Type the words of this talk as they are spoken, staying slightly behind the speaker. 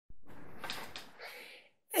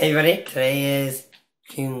Hey everybody, today is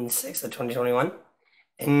June 6th of 2021,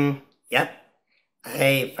 and yep,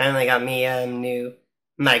 I finally got me a new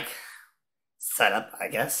mic setup, I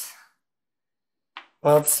guess.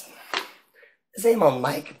 Well, it's the same old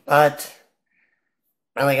mic, but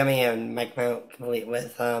finally got me a mic mount complete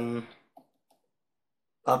with, pop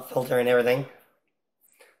filter and everything.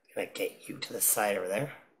 Gonna get you to the side over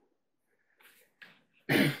there.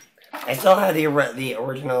 I still have the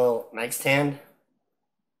original mic stand,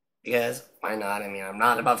 because why not? I mean, I'm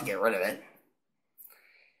not about to get rid of it.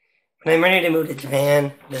 When I'm ready to move to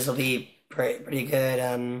Japan, this will be pretty good,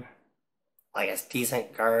 I guess,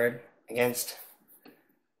 decent guard against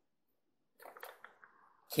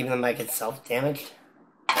keeping the mic itself damaged,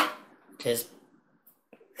 which is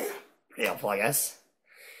pretty helpful, I guess.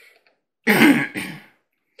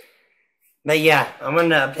 But yeah, I'm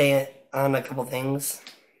going to update on a couple things.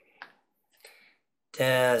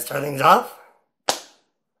 To start things off,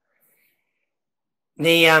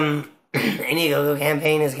 the Indiegogo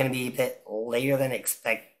campaign is going to be a bit later than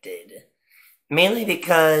expected. Mainly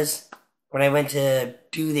because when I went to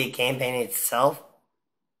do the campaign itself,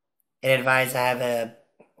 it advised I have a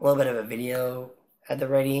little bit of a video at the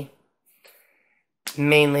ready.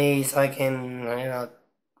 Mainly so I can, I don't know,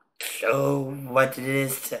 show what it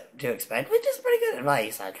is to expect, which is pretty good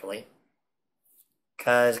advice, actually.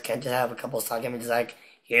 Because I can't just have a couple stock images like,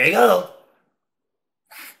 here you go.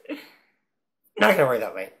 Not gonna work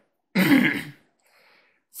that way.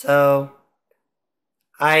 So,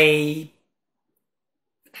 I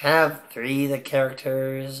have 3 of the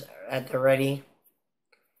characters at the ready.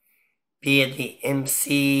 Be it the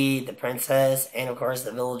MC, the princess, and of course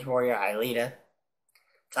the village warrior, Aelita.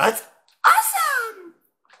 So that's awesome!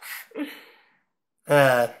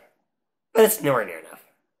 But it's nowhere near enough.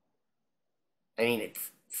 I mean, it's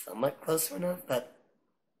somewhat close to enough, but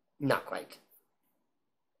not quite.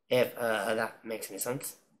 If that makes any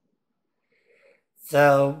sense.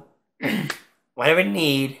 So, what I would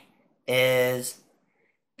need is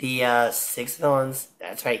the 6 villains.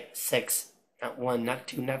 That's right, 6. Not 1, not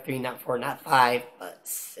 2, not 3, not 4, not 5, but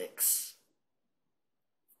 6.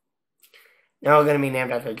 They're all going to be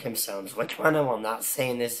named after gemstones. Which one I will not say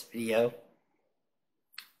in this video.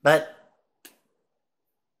 But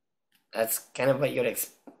that's kind of what you'd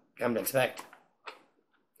come to expect.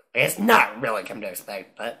 I guess not really come to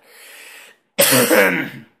expect, but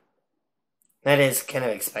that is kind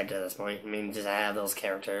of expected at this point. I mean, just have those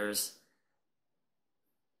characters.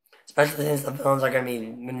 Especially since the villains are going to be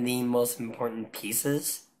one of the most important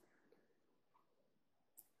pieces.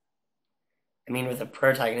 I mean, with a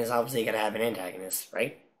protagonist, obviously you gotta have an antagonist,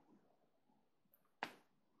 right?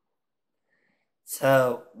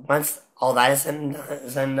 So, once all that is said and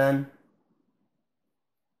done,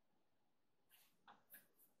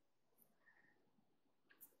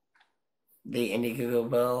 the Indiegogo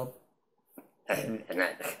will, the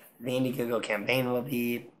Indiegogo campaign will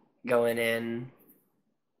be going in.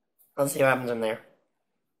 Let's see what happens in there.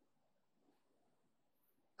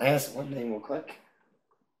 I guess one thing real quick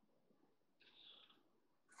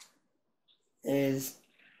is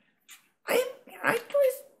I'm actually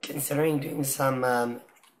considering doing some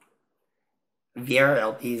VR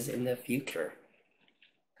LPs in the future.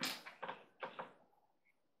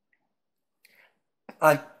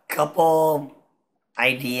 A couple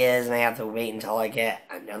ideas, and I have to wait until I get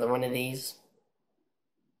another one of these.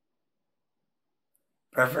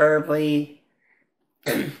 Preferably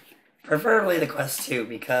the Quest 2,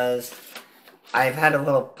 because I've had a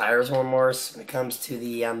little buyer's remorse when it comes to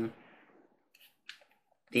the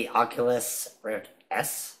Oculus Rift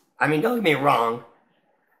S. I mean, don't get me wrong,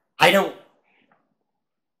 I don't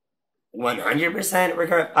 100%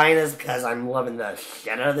 regret buying this because I'm loving the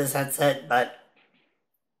shit out of this headset, but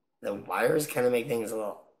the wires kind of make things a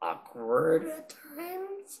little awkward at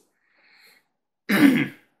times.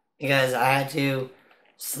 Because I had to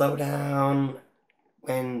slow down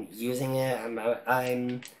when using it. I'm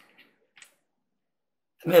a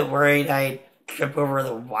bit worried I trip over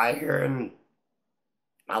the wire and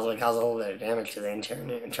possibly cause a little bit of damage to the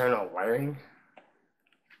internal wiring.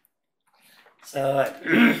 So,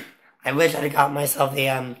 I wish I'd got myself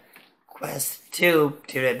the Quest 2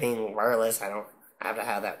 due to it being wireless. I don't have to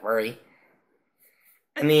have that worry.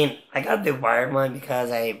 I mean, I got the wired one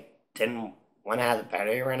because I didn't want to have the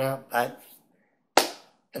battery run out, but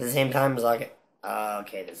at the same time, it's like,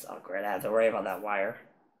 okay, this is awkward. I have to worry about that wire.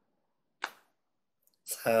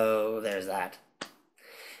 So, there's that.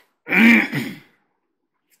 And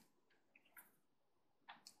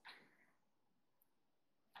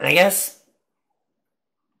I guess,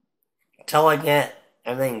 until I get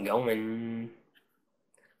everything going,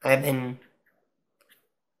 I've been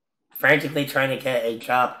frantically trying to get a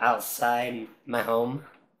job outside my home.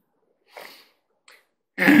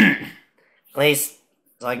 At least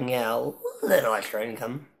so I can get a little extra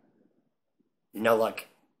income. No luck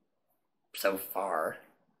so far.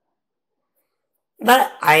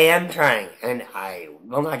 But I am trying, and I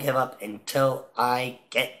will not give up until I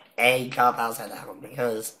get a job outside the home,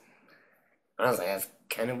 because honestly, that's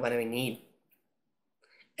kind of what I need.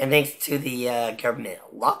 And thanks to the government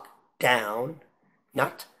lockdown,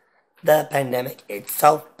 not the pandemic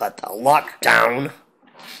itself, but the lockdown.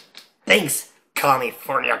 Thanks,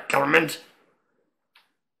 California government.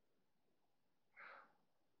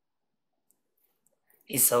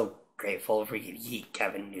 He's so grateful if we could eat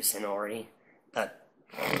Gavin Newsom already. But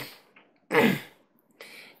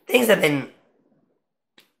things have been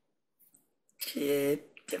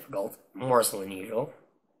difficult, more so than usual.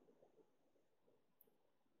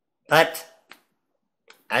 But,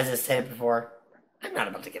 as I said before, I'm not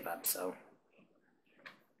about to give up, so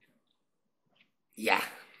yeah.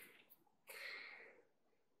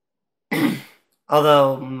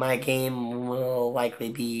 Although my game will likely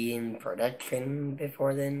be in production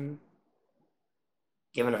before then,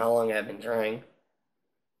 given how long I've been trying.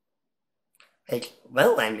 It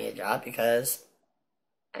will land me a job because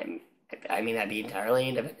I'd be entirely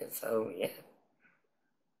independent, so yeah.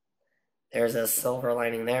 There's a silver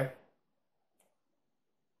lining there.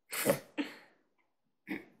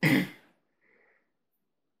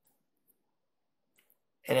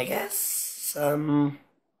 And I guess,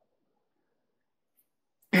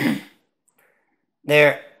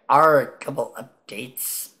 there are a couple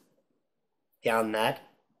updates beyond that.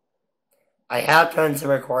 I have done some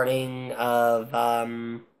recording of,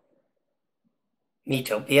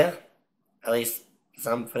 Miitopia. At least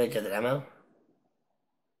some footage of the demo.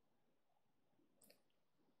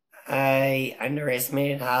 I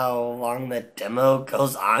underestimated how long the demo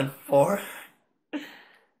goes on for.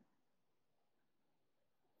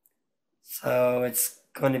 So it's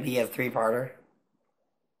going to be a 3-parter.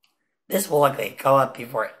 This will likely go up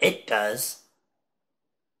before it does.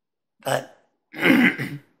 But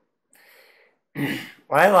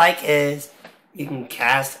what I like is you can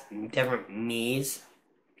cast different Miis.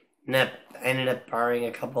 And I ended up borrowing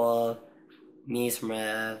a couple of Miis from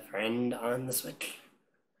a friend on the Switch.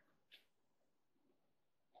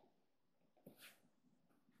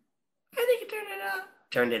 I think it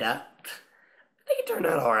turned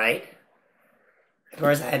out alright. Of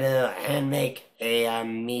course, I had to make a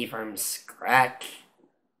Mii from scratch.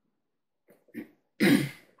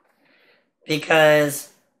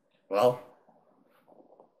 Because, well,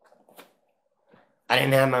 I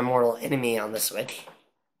didn't have my Mortal Enemy on the Switch,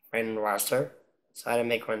 friend roster, so I had to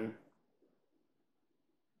make one.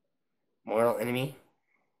 Mortal Enemy,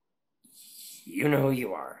 you know who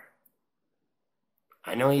you are.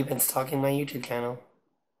 I know you've been stalking my YouTube channel.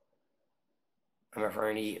 I'm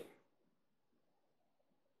referring to you.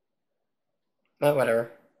 But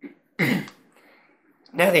whatever.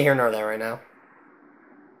 Neither here nor there right now.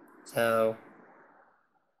 So,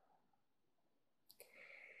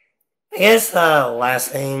 I guess the last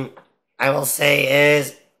thing I will say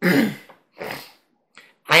is I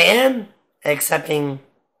am accepting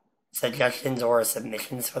suggestions or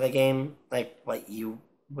submissions for the game, like what you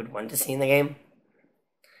would want to see in the game.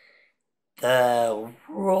 The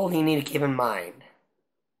rule you need to keep in mind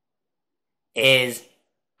is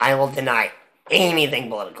I will deny anything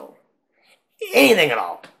political. Anything at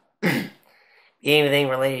all. Anything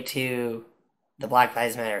related to the Black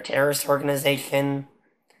Lives Matter terrorist organization,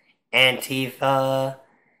 Antifa,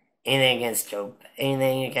 anything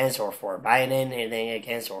against or for Biden, anything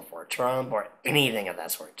against or for Trump, or anything of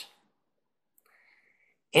that sort.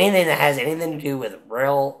 Anything that has anything to do with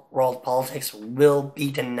real world politics will be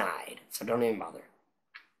denied, so don't even bother.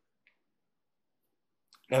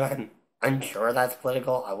 If I'm unsure that's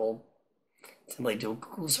political, I will simply do a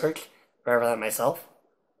Google search, verify that myself.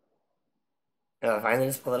 If I find that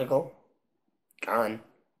it's political, gone.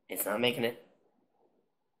 It's not making it.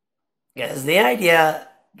 Because the idea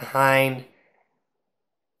behind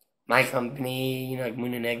my company, like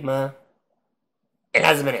Moon Enigma, it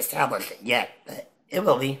hasn't been established yet, but it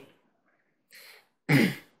will be.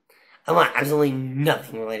 I want absolutely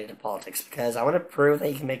nothing related to politics because I want to prove that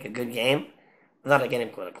you can make a good game without it getting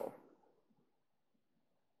political.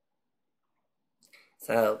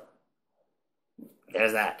 So,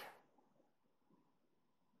 there's that.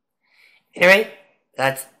 Anyway,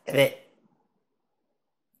 that's a bit.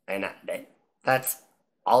 Not a bit. That's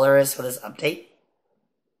all there is for this update.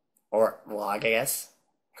 Or vlog, I guess.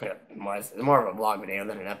 It's more of a vlog video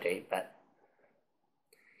than an update, but.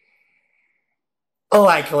 Oh,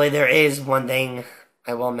 actually, there is one thing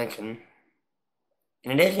I will mention,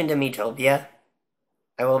 in addition to Metopia,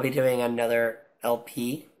 I will be doing another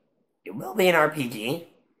LP. It will be an RPG.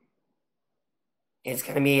 It's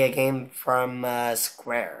going to be a game from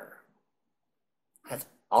Square. That's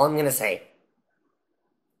all I'm going to say.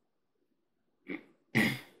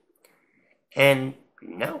 And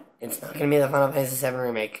no, it's not going to be the Final Fantasy VII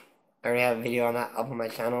Remake. I already have a video on that up on my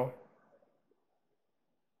channel.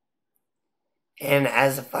 And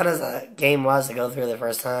as fun as the game was to go through the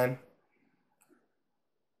first time,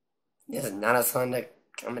 it's not as fun to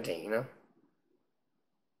commentate, you know?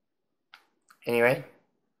 Anyway,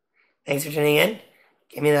 thanks for tuning in.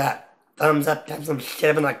 Give me that thumbs up, type some shit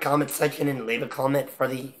up in the comment section, and leave a comment for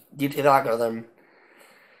the YouTube algorithm.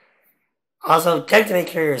 Also, check to make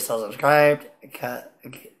sure you're still subscribed,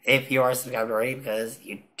 if you are subscribed already, because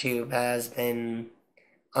YouTube has been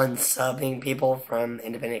unsubbing people from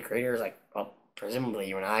independent creators, like, well, presumably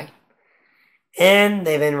you and I. And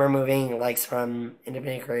they've been removing likes from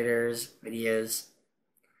independent creators' videos.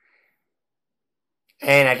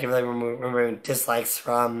 And actively removing dislikes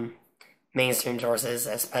from mainstream sources,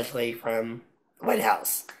 especially from the White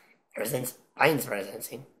House, ever since Biden's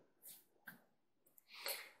presidency.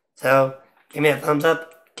 So, give me a thumbs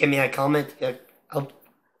up, give me a comment, help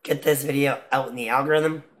get this video out in the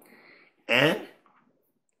algorithm, and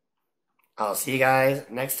I'll see you guys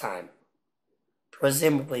next time,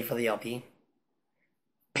 presumably for the LP.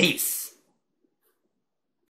 Peace.